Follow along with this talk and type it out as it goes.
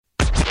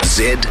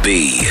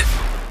ZB.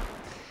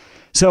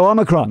 So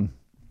Omicron,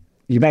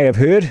 you may have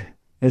heard,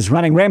 is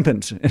running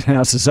rampant in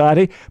our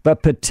society,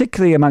 but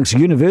particularly amongst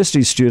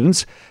university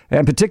students,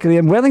 and particularly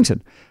in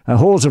Wellington.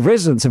 Halls of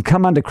residence have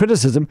come under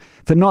criticism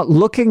for not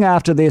looking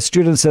after their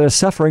students that are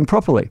suffering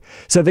properly.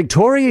 So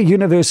Victoria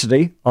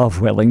University of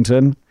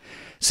Wellington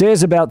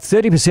says about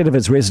 30% of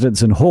its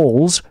residents in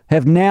halls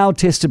have now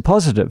tested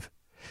positive.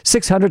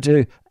 600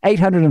 to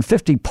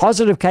 850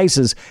 positive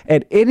cases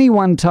at any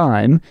one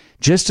time,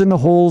 just in the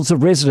halls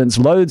of residence,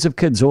 loads of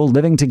kids all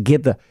living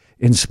together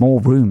in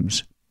small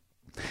rooms.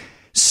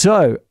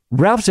 So,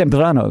 Ralph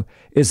Zambrano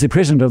is the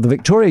president of the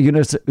Victoria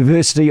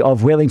University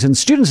of Wellington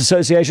Students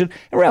Association,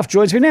 and Ralph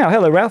joins me now.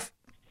 Hello, Ralph.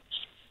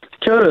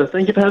 Kia ora,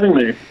 thank you for having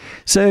me.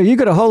 So, you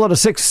got a whole lot of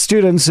sick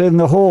students in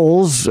the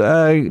halls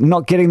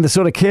not getting the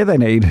sort of care they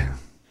need.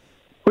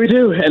 We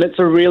do, and it's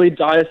a really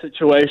dire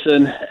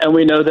situation, and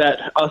we know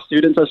that our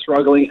students are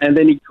struggling and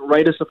they need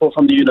greater support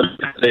from the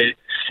university.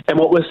 And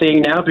what we're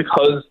seeing now,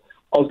 because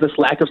of this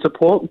lack of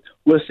support,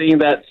 we're seeing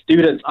that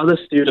other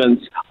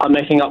students are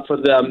making up for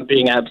them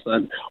being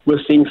absent.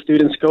 We're seeing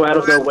students go out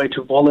of their way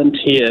to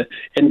volunteer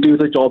and do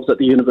the jobs that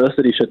the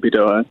university should be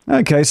doing.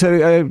 Okay,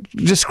 so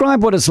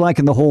describe what it's like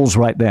in the halls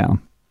right now.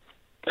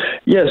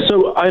 Yeah,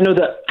 so I know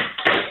that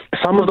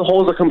some of the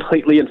halls are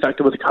completely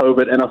infected with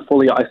COVID and are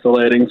fully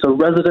isolating. So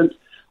residents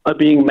are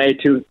being made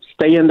to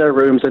stay in their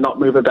rooms and not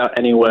move about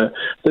anywhere.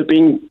 They're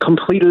being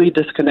completely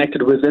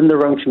disconnected within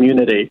their own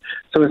community.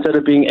 So instead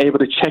of being able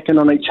to check in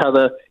on each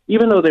other,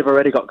 even though they've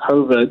already got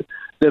COVID,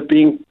 they're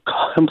being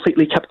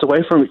completely kept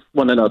away from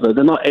one another.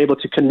 They're not able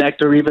to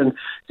connect or even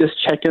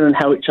just check in on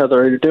how each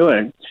other are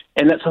doing.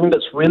 And that's something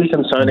that's really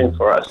concerning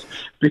for us,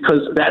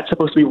 because that's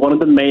supposed to be one of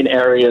the main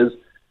areas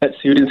that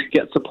students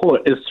get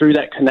support, is through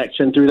that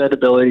connection, through that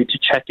ability to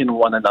check in on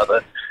one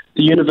another.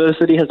 The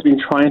university has been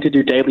trying to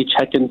do daily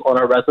check-ins on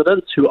our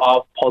residents who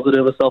are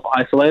positive or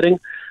self-isolating,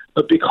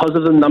 but because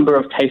of the number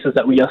of cases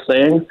that we are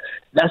seeing,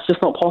 that's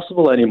just not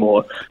possible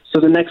anymore. So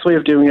the next way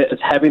of doing it is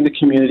having the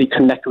community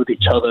connect with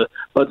each other,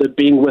 but they're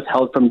being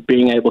withheld from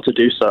being able to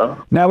do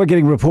so. Now we're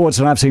getting reports,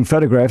 and I've seen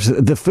photographs.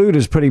 The food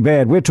is pretty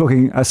bad. We're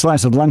talking a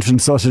slice of luncheon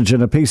sausage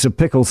and a piece of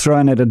pickle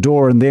thrown at a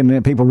door and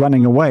then people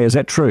running away. Is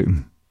that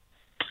true?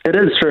 It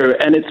is true,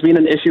 and it's been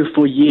an issue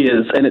for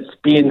years, and it's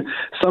been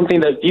something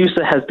that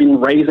VUSA has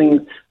been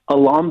raising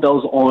alarm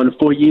bells on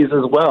for years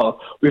as well.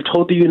 We've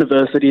told the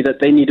university that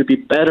they need to be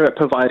better at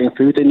providing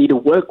food. They need to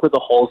work with the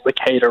halls, the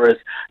caterers,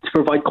 to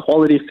provide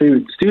quality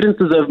food. Students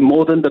deserve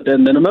more than the bare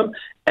minimum,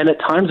 and at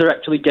times they're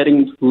actually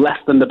getting less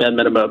than the bare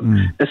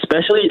minimum.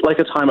 Especially like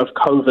a time of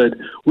COVID,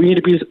 we need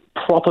to be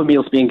proper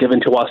meals being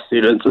given to our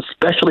students,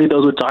 especially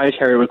those with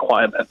dietary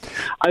requirements.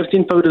 I've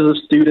seen photos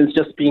of students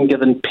just being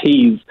given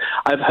peas.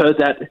 I've heard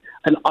that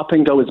an up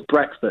and go is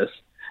breakfast.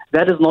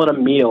 That is not a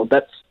meal.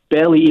 That's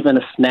barely even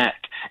a snack.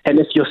 And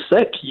if you're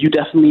sick, you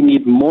definitely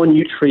need more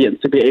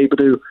nutrients to be able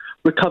to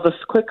recover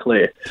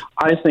quickly.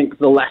 I think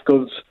the lack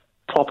of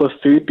proper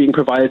food being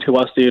provided to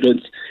our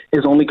students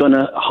is only going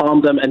to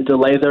harm them and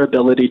delay their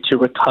ability to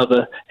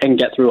recover and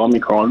get through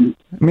Omicron.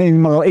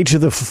 Meanwhile, each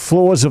of the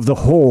floors of the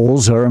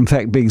halls are in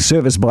fact being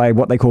serviced by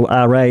what they call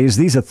RAs.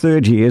 These are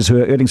third years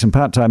who are earning some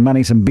part-time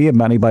money, some beer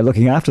money by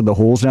looking after the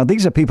halls. Now,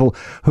 these are people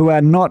who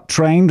are not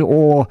trained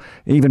or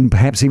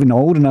perhaps even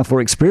old enough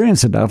or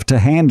experienced enough to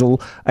handle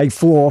a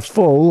floor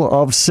full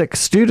of sick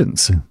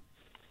students.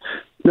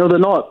 No, they're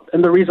not.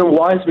 And the reason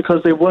why is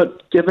because they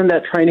weren't given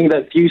that training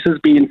that VUSA has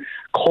been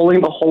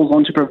calling the halls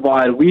on to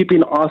provide. We've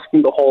been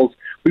asking the halls,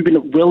 we've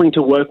been willing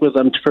to work with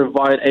them to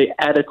provide an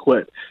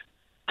adequate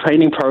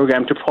training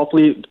program to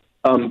properly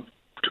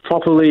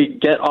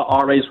get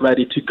our RAs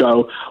ready to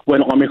go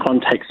when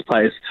Omicron takes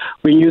place.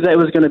 We knew that it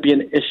was going to be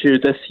an issue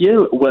this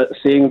year. We're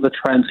seeing the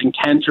trends in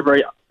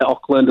Canterbury,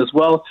 Auckland as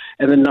well,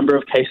 and the number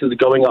of cases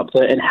going up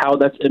there and how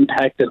that's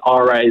impacted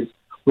RAs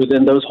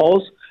within those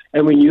halls.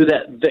 And we knew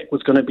that Vic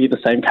was going to be the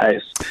same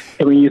case.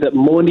 And we knew that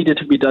more needed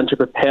to be done to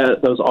prepare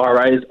those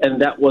RAs,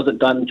 and that wasn't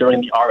done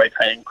during the RA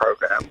training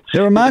program.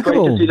 They're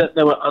remarkable. It's great to see that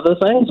there were other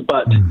things,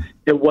 but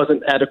it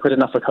wasn't adequate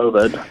enough for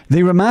COVID.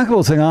 The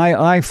remarkable thing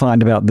I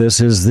find about this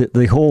is that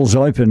the halls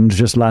opened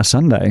just last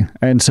Sunday,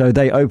 and so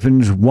they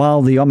opened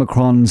while the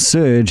Omicron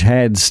surge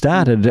had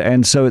started,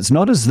 and so it's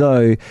not as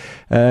though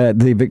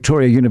the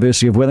Victoria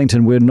University of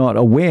Wellington were not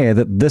aware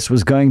that this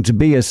was going to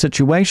be a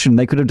situation.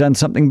 They could have done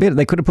something better.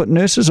 They could have put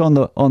nurses on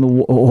the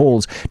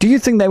halls. Do you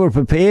think they were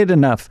prepared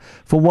enough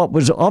for what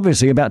was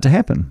obviously about to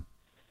happen?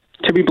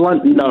 To be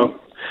blunt, no.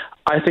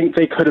 I think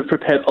they could have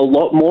prepared a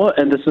lot more,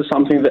 and this is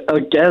something that,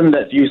 again,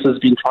 that VUSA has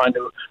been trying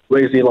to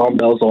raise the alarm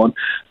bells on.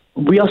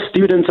 We are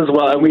students as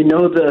well, and we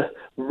know the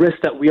risk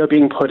that we are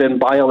being put in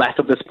by a lack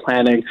of this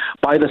planning,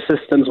 by the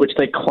systems which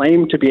they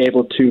claim to be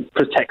able to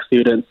protect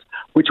students,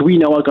 which we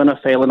know are going to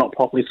fail and not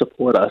properly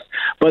support us.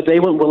 But they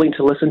weren't willing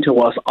to listen to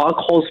us. Our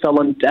calls fell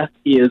on deaf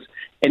ears,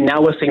 and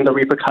now we're seeing the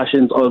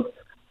repercussions of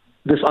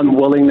this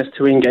unwillingness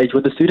to engage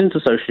with the Students'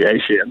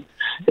 Association.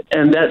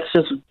 And that's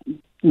just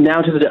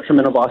now to the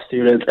detriment of our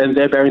students, and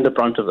they're bearing the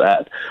brunt of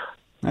that.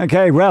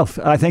 Okay, Ralph,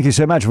 I thank you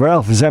so much.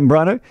 Ralph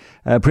Zambrano,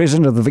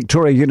 President of the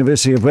Victoria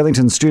University of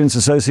Wellington Students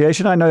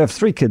Association. I know of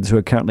 3 kids who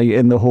are currently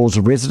in the halls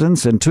of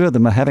residence, and 2 of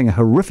them are having a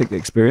horrific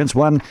experience.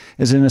 One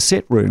is in a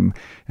set room,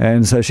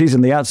 and so she's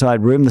in the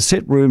outside room. The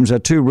set rooms are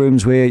 2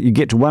 rooms where you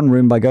get to one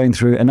room by going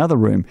through another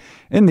room.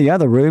 In the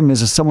other room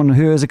is someone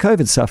who is a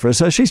COVID sufferer,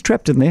 so she's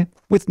trapped in there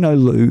with no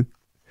loo.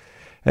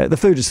 The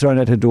food is thrown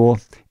at her door.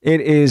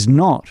 It is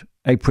not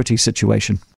a pretty situation.